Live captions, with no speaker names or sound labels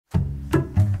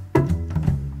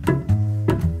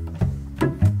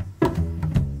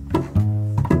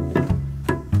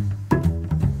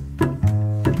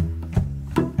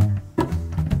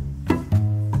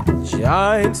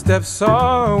Giant steps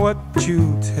are what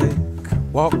you take,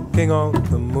 walking on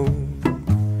the moon.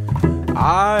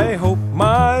 I hope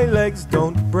my legs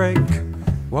don't break,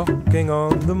 walking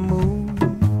on the moon.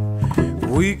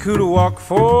 We could walk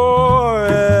forever,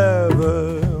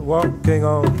 walking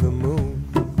on the moon.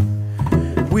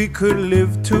 We could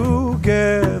live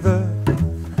together,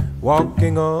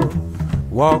 walking on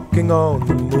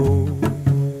the moon.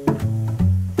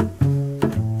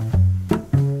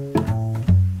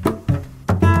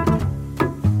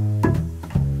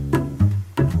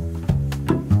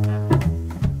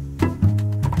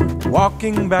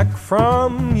 Walking back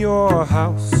from your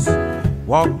house,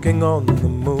 walking on the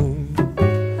moon.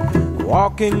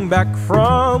 Walking back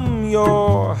from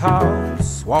your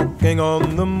house, walking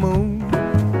on the moon.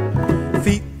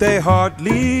 Feet, they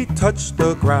hardly touch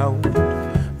the ground,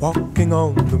 walking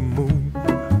on the moon.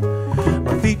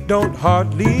 My feet don't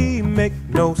hardly make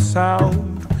no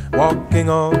sound, walking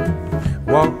on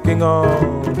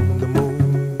the moon.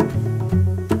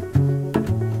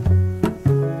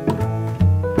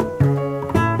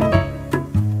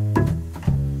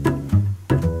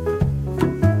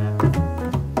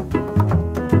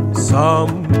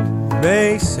 Some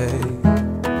may say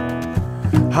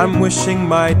I'm wishing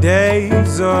my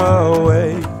days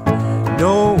away.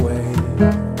 No way.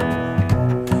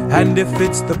 And if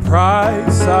it's the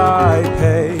price I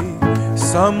pay,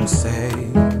 some say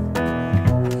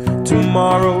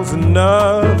tomorrow's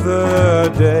another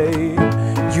day.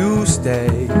 You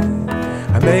stay,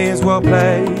 I may as well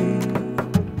play.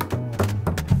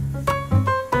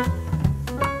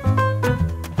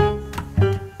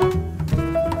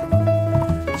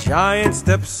 Giant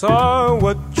steps are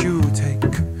what you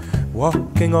take,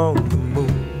 walking on the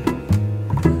moon.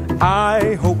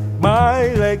 I hope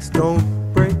my legs don't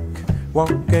break,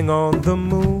 walking on the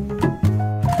moon.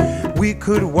 We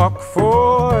could walk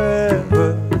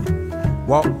forever,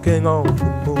 walking on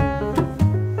the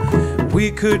moon. We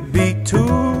could be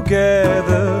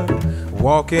together,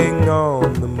 walking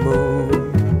on the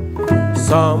moon.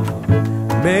 Some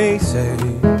may say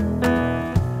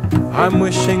I'm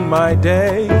wishing my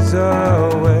days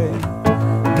away.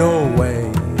 No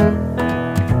way.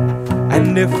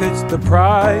 And if it's the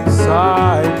price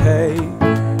I pay,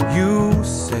 you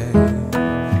say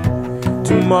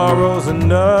tomorrow's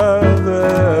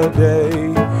another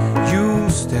day. You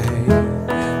stay,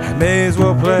 I may as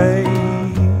well play.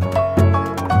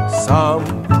 Some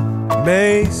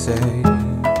may say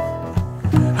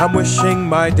I'm wishing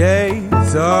my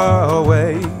days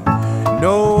away.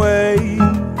 No way.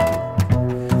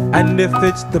 And if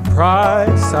it's the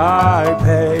price I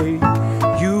pay,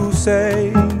 you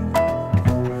say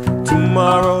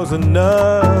tomorrow's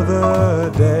another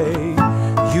day.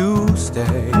 You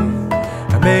stay,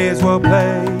 I may as well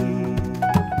play.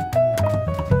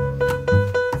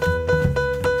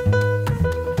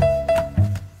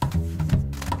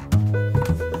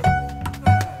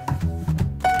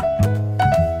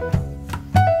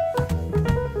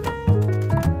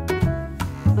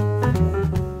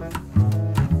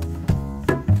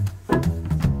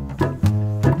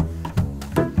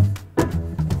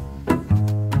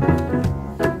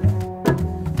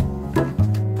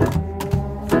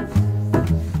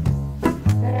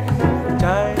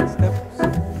 Giant steps,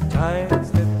 giant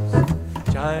steps,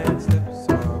 giant steps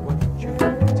are what you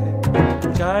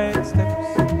take. Giant steps,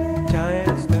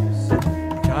 giant steps,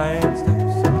 giant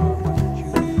steps are what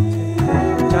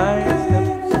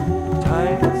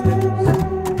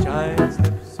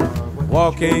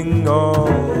walking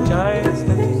on. Giant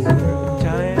steps,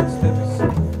 giant steps,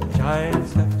 giant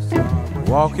steps are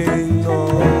walking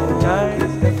on. Giant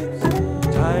steps,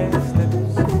 giant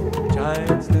steps,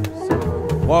 giant steps are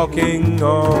walking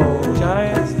on.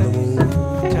 Giant steps,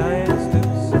 giant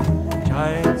steps,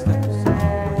 giant steps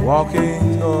are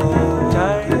walking on.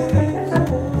 Giant steps,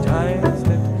 giant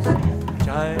steps,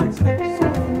 giant steps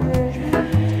are what you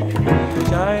take.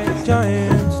 Giant,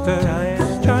 giant steps, giant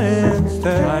steps, giant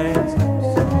steps are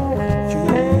what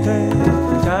you take.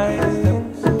 Giant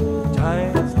steps,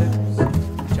 giant steps,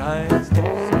 giant steps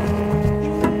are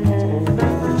what you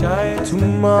take. Giant,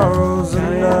 tomorrow's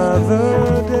another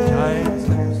day. Giant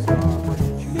steps are what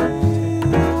you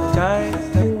take. Giant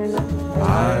steps,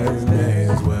 I may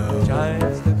as well.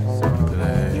 Giant steps.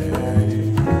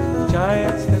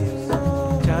 Giant steps,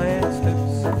 giant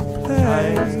steps,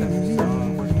 giant steps are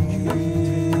what you take.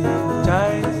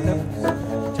 Giant steps,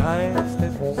 giant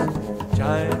steps,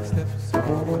 giant steps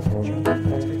are what you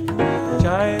take.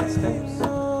 Giant steps,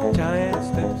 giant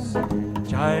steps,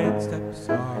 giant steps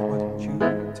are what you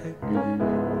take.